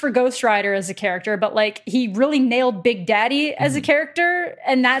kind of works for Ghost Rider as a character, but like he really nailed Big Daddy as a character.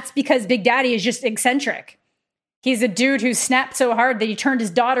 And that's because Big Daddy is just eccentric. He's a dude who snapped so hard that he turned his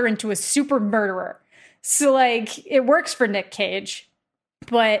daughter into a super murderer. So like it works for Nick Cage.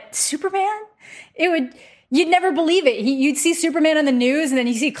 But Superman, you'd never believe it. You'd see Superman on the news and then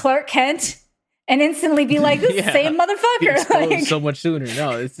you see Clark Kent and instantly be like, this is the same motherfucker. Like, so much sooner.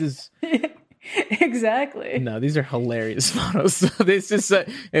 No, this is... Exactly. No, these are hilarious photos. This is if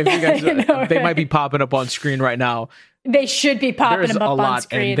you guys, they might be popping up on screen right now. They should be popping them up on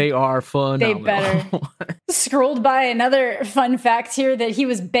screen. And they are fun. They better. Scrolled by another fun fact here that he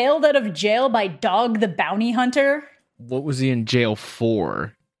was bailed out of jail by Dog the Bounty Hunter. What was he in jail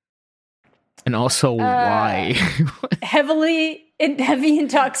for? And also why? Heavy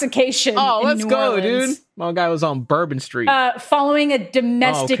intoxication. Oh, let's go, Orleans. dude. My guy was on Bourbon Street. Following a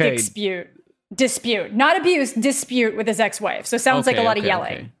domestic dispute. Not abuse, dispute with his ex-wife. So it sounds like a lot of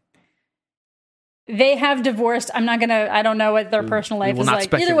yelling. Okay. They have divorced. I don't know what their personal life is like.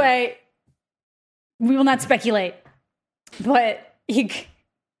 Speculate. Either way, we will not speculate. But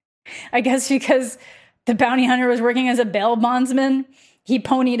I guess because the bounty hunter was working as a bail bondsman, he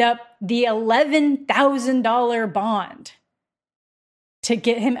ponied up the $11,000 bond to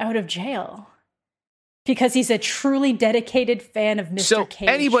get him out of jail. Because he's a truly dedicated fan of Mr. Cage.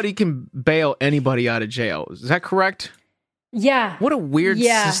 So anybody can bail anybody out of jail. Is that correct? Yeah. What a weird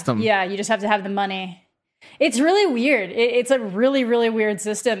system. Yeah, you just have to have the money. It's really weird. It's a really, really weird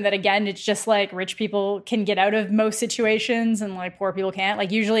system that, again, it's just like rich people can get out of most situations and like poor people can't.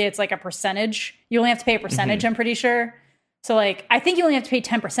 Like usually it's like a percentage. You only have to pay a percentage, I'm pretty sure. So like, I think you only have to pay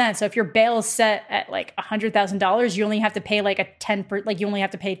 10%. So if your bail is set at like $100,000, you only have to pay like you only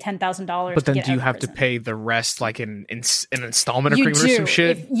have to pay $10,000. But then do you have to pay the rest like in an installment agreement or some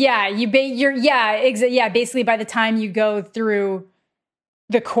shit? Basically by the time you go through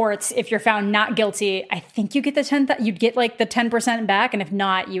the courts, if you're found not guilty, I think you get you'd get like the 10% back. And if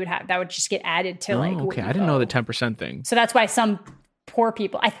not, that would just get added to like. Okay. I didn't know the 10% thing. So that's why some poor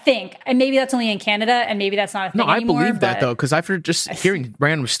people, I think, and maybe that's only in Canada, and maybe that's not a thing anymore. No, I believe that though, because I've heard hearing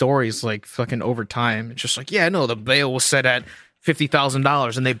random stories like fucking over time. It's just like, yeah, no, the bail was set at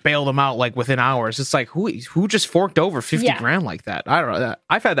 $50,000, and they bailed them out like within hours. It's like who just forked over 50 grand like that? I don't know.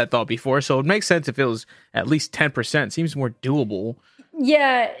 I've had that thought before, so it makes sense if it was at least 10%. Seems more doable.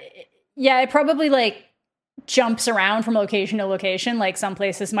 Yeah, it probably like jumps around from location to location. Like some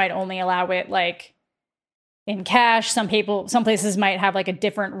places might only allow it like in cash. Some places might have like a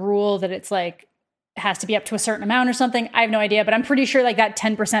different rule that it's like it has to be up to a certain amount or something. I have no idea, but I'm pretty sure like that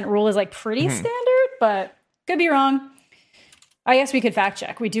 10% rule is like pretty standard, but could be wrong. I guess we could fact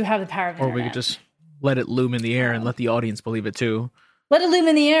check. We do have the power of the internet. Or we could just let it loom in the air and let the audience believe it too. Let it loom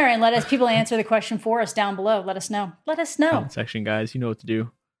in the air and let us people answer the question for us down below. Let us know. Comment section, guys. You know what to do.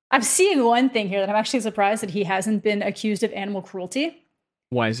 I'm seeing one thing here that I'm actually surprised that he hasn't been accused of animal cruelty.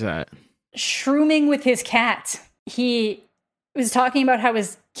 Why is that? Shrooming with his cat. He was talking about how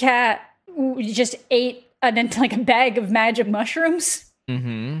his cat just ate like a bag of magic mushrooms,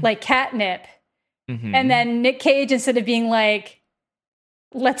 like catnip. And then Nick Cage, instead of being like,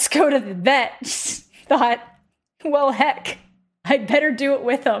 let's go to the vet, thought, well, heck, I'd better do it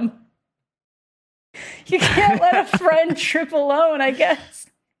with him. You can't let a friend trip alone, I guess.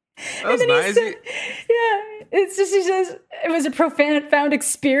 That was nice. It's just, he says, it was a profound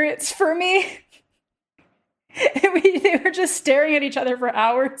experience for me. They were just staring at each other for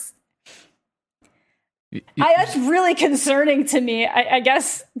hours. That's really concerning to me. I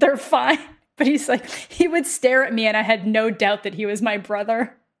guess they're fine. But he's like, he would stare at me and I had no doubt that he was my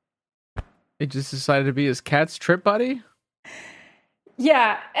brother. He just decided to be his cat's trip buddy?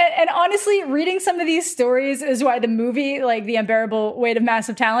 Yeah. And honestly, reading some of these stories is why the movie, like The Unbearable Weight of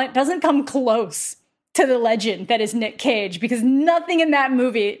Massive Talent, doesn't come close to the legend that is Nick Cage, because nothing in that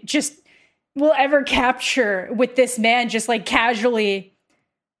movie just will ever capture what this man just like casually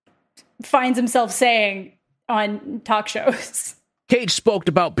finds himself saying on talk shows. Cage spoke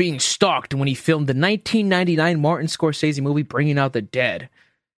about being stalked when he filmed the 1999 Martin Scorsese movie Bringing Out the Dead.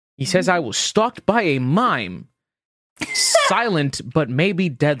 He says, I was stalked by a mime. Silent, but maybe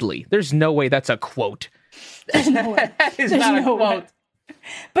deadly. There's no way that's a quote. There's no way. That is not a quote.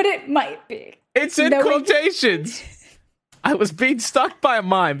 But it might be. It's in quotations. I was being stalked by a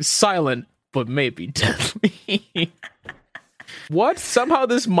mime. Silent, but maybe deadly. What? Somehow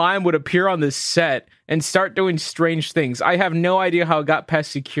this mime would appear on this set and start doing strange things. I have no idea how it got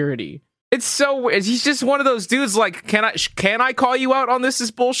past security. It's so weird. He's just one of those dudes like, can I call you out on this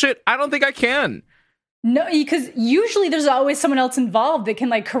is bullshit? I don't think I can. No, because usually there's always someone else involved that can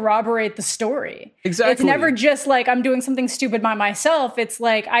like corroborate the story. Exactly. It's never just like I'm doing something stupid by myself. It's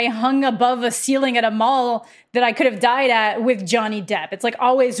like I hung above a ceiling at a mall that I could have died at with Johnny Depp. It's like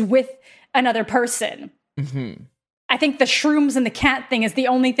always with another person. Mm-hmm. I think the shrooms and the cat thing is the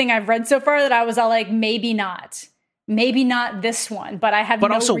only thing I've read so far that I was all like, maybe not. Maybe not this one, but I have no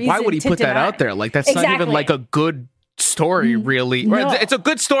reason to deny. But also, why would he put that out there? Like, that's not even like a good story, really. No. It's a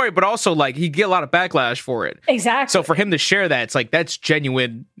good story, but also like he get a lot of backlash for it. Exactly. So for him to share that, it's like that's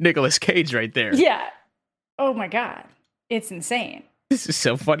genuine Nicolas Cage right there. Yeah. Oh my God. It's insane. This is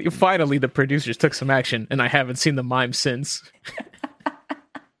so funny. Finally, the producers took some action, and I haven't seen the mime since.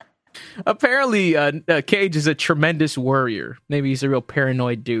 Apparently, Cage is a tremendous worrier. Maybe he's a real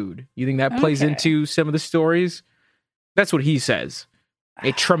paranoid dude. You think that plays into some of the stories? That's what he says.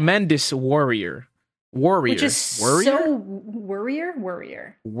 A tremendous warrior. Warrior. Which is warrior? So worrier.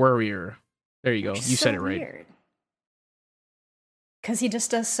 Worrier. There you go. You said it right. Weird. Because he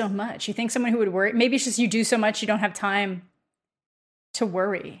just does so much. You think someone who would worry? Maybe it's just you do so much you don't have time to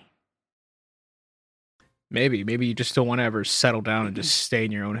worry. Maybe you just don't want to ever settle down and just stay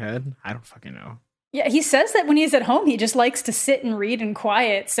in your own head. I don't fucking know. Yeah, he says that when he's at home, he just likes to sit and read in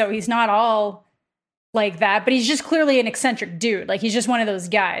quiet. So he's not all like that, but he's just clearly an eccentric dude. Like he's just one of those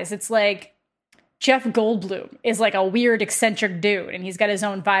guys. It's like Jeff Goldblum is like a weird eccentric dude and he's got his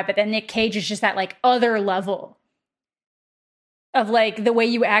own vibe. But then Nick Cage is just that like other level of like the way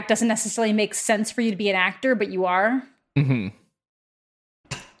you act doesn't necessarily make sense for you to be an actor, but you are. Mm-hmm.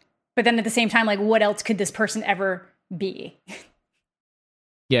 But then at the same time, like, what else could this person ever be?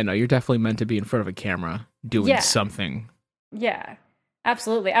 Yeah, no, you're definitely meant to be in front of a camera doing something. Yeah,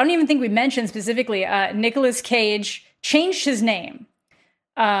 absolutely. I don't even think we mentioned specifically, Nicolas Cage changed his name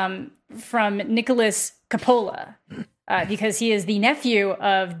from Nicolas Coppola because he is the nephew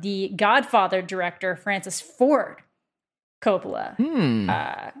of the Godfather director, Francis Ford Coppola,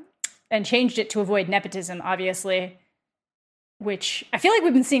 and changed it to avoid nepotism, obviously. Which I feel like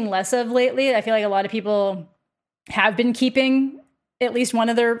we've been seeing less of lately. I feel like a lot of people have been keeping at least one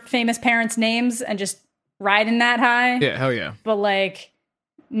of their famous parents' names and just riding that high. Yeah, hell yeah. But like,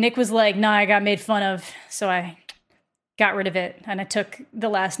 Nick was like, nah, I got made fun of, so I got rid of it. And I took the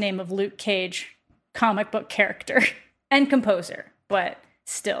last name of Luke Cage, comic book character and composer, but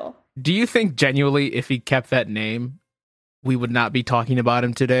still. Do you think genuinely if he kept that name, we would not be talking about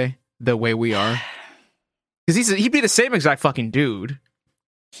him today the way we are? Because he'd be the same exact fucking dude.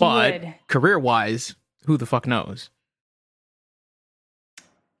 But career-wise, who the fuck knows?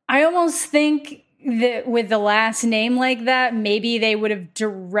 I almost think that with the last name like that, maybe they would have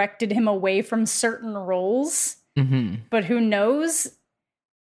directed him away from certain roles. Mm-hmm. But who knows?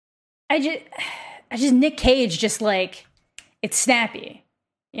 I just Nick Cage just like, it's snappy.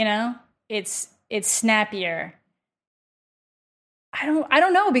 You know? It's snappier. I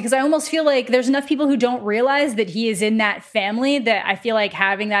don't know, because I almost feel like there's enough people who don't realize that he is in that family that I feel like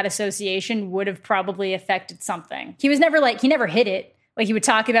having that association would have probably affected something. He never hid it. Like he would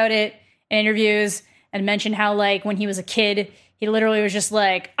talk about it in interviews and mention how like when he was a kid, he literally was just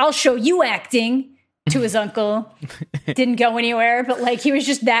like, I'll show you acting to his uncle. Didn't go anywhere, but like he was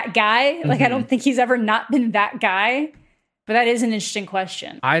just that guy. Like I don't think he's ever not been that guy. But that is an interesting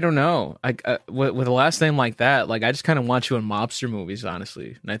question. I don't know. With a last name like that, like I just kind of want you in mobster movies,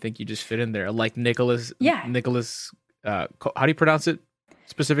 honestly. And I think you just fit in there. Like Nicolas. Yeah. Nicolas. How do you pronounce it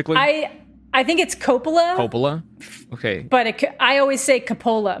specifically? I think it's Coppola. Coppola. Okay. But I always say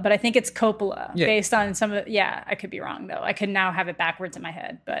Coppola, but I think it's Coppola based on some of. Yeah, I could be wrong though. I could now have it backwards in my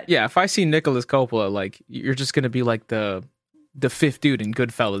head. But yeah, if I see Nicolas Coppola, like you're just gonna be like the fifth dude in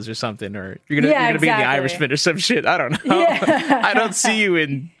Goodfellas or something, or you're gonna be in The Irishman or some shit. I don't know. Yeah. I don't see you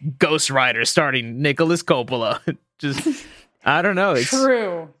in Ghost Rider starting Nicolas Coppola. Just I don't know. It's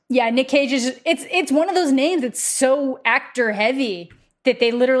true. Yeah, Nick Cage is. It's one of those names that's so actor heavy that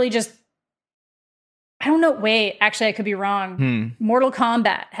they literally just. I don't know. Wait, actually, I could be wrong. Mortal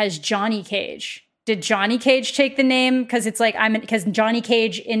Kombat has Johnny Cage. Did Johnny Cage take the name because it's like because Johnny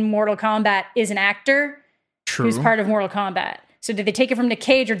Cage in Mortal Kombat is an actor. True. Who's part of Mortal Kombat. So did they take it from Nick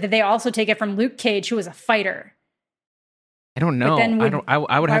Cage, or did they also take it from Luke Cage, who was a fighter? I don't know.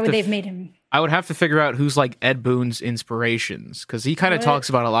 I would have to. They've made him? I would have to figure out who's like Ed Boon's inspirations, because he kind of talks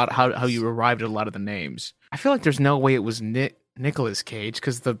about a lot how you arrived at a lot of the names. I feel like there's no way it was Nicolas Cage,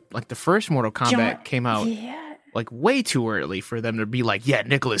 because the first Mortal Kombat came out like way too early for them to be like, yeah,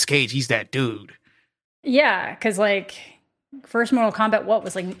 Nicolas Cage, he's that dude. Yeah, because like first Mortal Kombat, what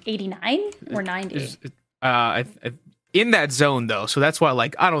was like 89 or 90? In that zone though, so that's why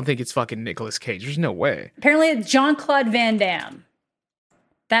like I don't think it's fucking Nicolas Cage. There's no way. Apparently, it's Jean-Claude Van Damme.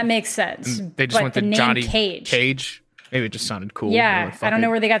 That makes sense. And they just went to Johnny Cage. Maybe it just sounded cool. Yeah, like, I don't know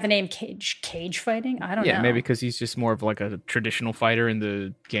where they got the name Cage fighting. I don't know. Yeah, maybe because he's just more of like a traditional fighter in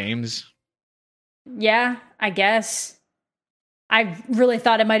the games. Yeah, I guess. I really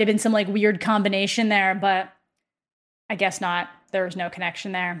thought it might have been some like weird combination there, but I guess not. There was no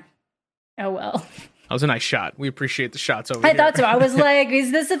connection there. Oh well. That was a nice shot. We appreciate the shots over here. I thought so. I was like,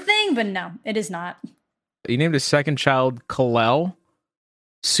 is this a thing? But no, it is not. He named his second child Kal-El,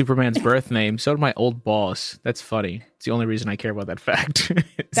 Superman's birth name. So did my old boss. That's funny. It's the only reason I care about that fact.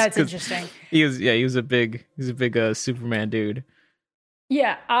 That's interesting. He was a big Superman dude.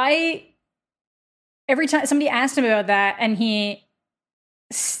 Yeah, every time somebody asked him about that, and he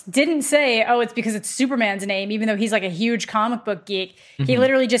didn't say, oh, it's because it's Superman's name, even though he's like a huge comic book geek. Mm-hmm. He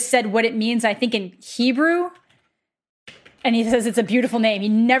literally just said what it means, I think, in Hebrew. And he says it's a beautiful name. He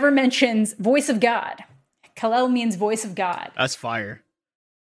never mentions voice of God. Kal-El means voice of God. That's fire.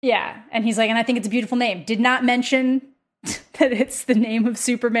 Yeah. And he's like, and I think it's a beautiful name. Did not mention that it's the name of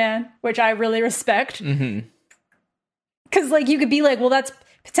Superman, which I really respect. Mm-hmm. Because like you could be like, well, that's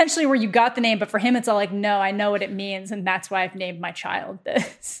potentially where you got the name, but for him, it's all like, no, I know what it means, and that's why I've named my child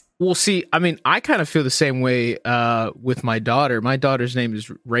this. Well, see, I mean, I kind of feel the same way with my daughter. My daughter's name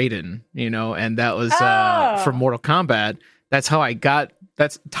is Raiden, and that was from Mortal Kombat. That's how I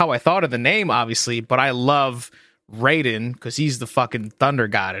thought of the name, obviously, but I love Raiden because he's the fucking Thunder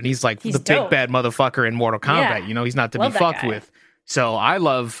God, and he's like the dope. big bad motherfucker in Mortal Kombat. Yeah. He's not to be fucked with. So I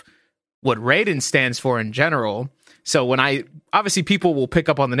love what Raiden stands for in general. So when obviously people will pick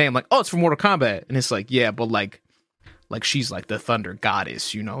up on the name like, oh, it's from Mortal Kombat. And it's like, yeah, but like she's like the thunder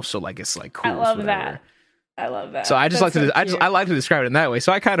goddess, so like, it's like cool. I love that. So I just I like to describe it in that way.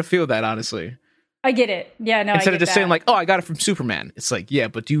 So I kind of feel that, honestly. I get it. Yeah, no, Instead I get of just saying like, oh, I got it from Superman. It's like, yeah,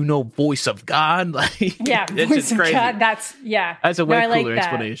 but do you know voice of God? Like, yeah, voice of God. That's a way cooler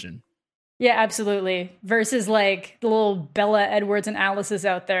explanation. Yeah, absolutely. Versus like the little Bella Edwards and Alice's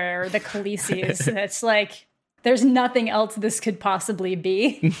out there, or the Khaleesi's. It's like, there's nothing else this could possibly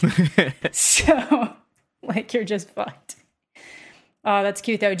be. So, like, you're just fucked. Oh, that's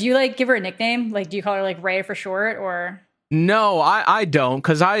cute, though. Do you, like, give her a nickname? Like, do you call her, like, Ray for short, or? No, I don't,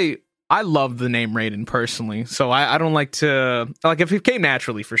 because I love the name Raiden, personally. So I don't like to... Like, if it came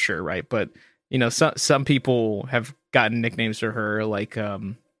naturally, for sure, right? But, some people have gotten nicknames for her, like,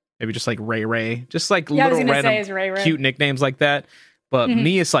 maybe just, like, Ray. Just, like, little random Ray. Cute nicknames like that. But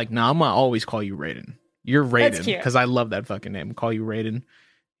me, it's like, nah, I'm going to always call you Raiden. You're Raiden, because I love that fucking name. Call you Raiden.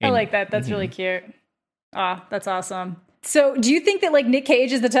 I like that. That's really cute. Ah, that's awesome. So do you think that like Nick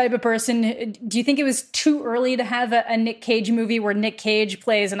Cage is the type of person, do you think it was too early to have a Nick Cage movie where Nick Cage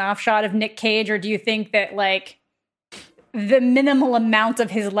plays an offshot of Nick Cage? Or do you think that like the minimal amount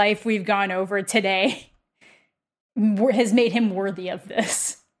of his life we've gone over today has made him worthy of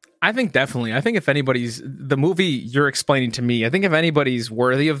this? I think definitely. I think if the movie you're explaining to me, I think if anybody's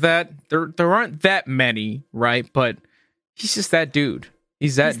worthy of that, there aren't that many, right? But he's just that dude.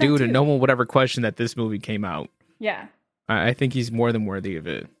 He's that dude, and no one would ever question that this movie came out. Yeah. I think he's more than worthy of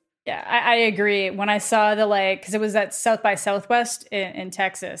it. Yeah, I agree. When I saw because it was at South by Southwest in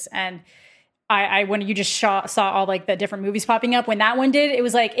Texas, and when you just saw all like the different movies popping up, when that one did, it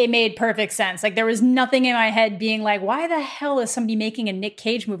was like, it made perfect sense. Like there was nothing in my head being like, why the hell is somebody making a Nick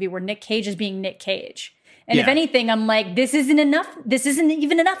Cage movie where Nick Cage is being Nick Cage? And if anything, I'm like, this isn't enough. This isn't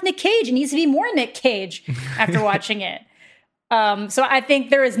even enough Nick Cage. It needs to be more Nick Cage after watching it. So I think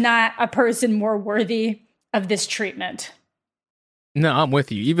there is not a person more worthy of this treatment. No, I'm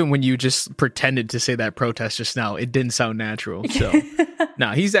with you. Even when you just pretended to say that protest just now, it didn't sound natural. So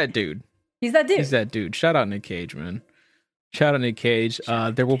no, he's that dude. He's that dude. He's that dude. Shout out Nick Cage, man. Shout out Nick Cage.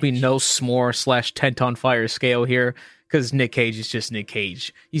 There will be no s'more / tent on fire scale here because Nick Cage is just Nick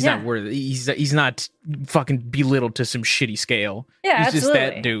Cage. He's not worthy. He's not fucking belittled to some shitty scale. Yeah, he's absolutely.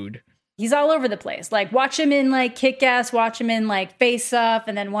 Just that dude. He's all over the place. Like watch him in like Kick-Ass, watch him in like Face Off,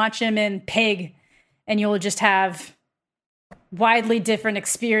 and then watch him in Pig, and you'll just have widely different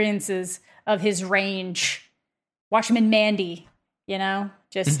experiences of his range. Watch him in Mandy,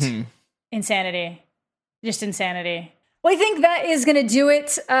 just insanity. Just insanity. Well, I think that is going to do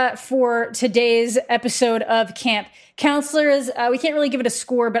it for today's episode of Camp Counselors. We can't really give it a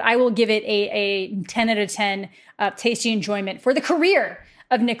score, but I will give it a 10 out of 10 tasty enjoyment for the career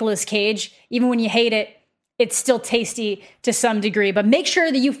of Nicolas Cage. Even when you hate it, it's still tasty to some degree. But make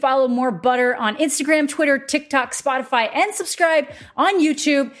sure that you follow More Butter on Instagram, Twitter, TikTok, Spotify, and subscribe on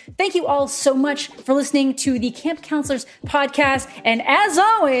YouTube. Thank you all so much for listening to the Camp Counselors podcast. And as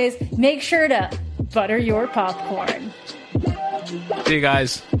always, make sure to butter your popcorn. See you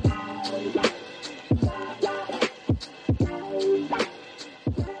guys.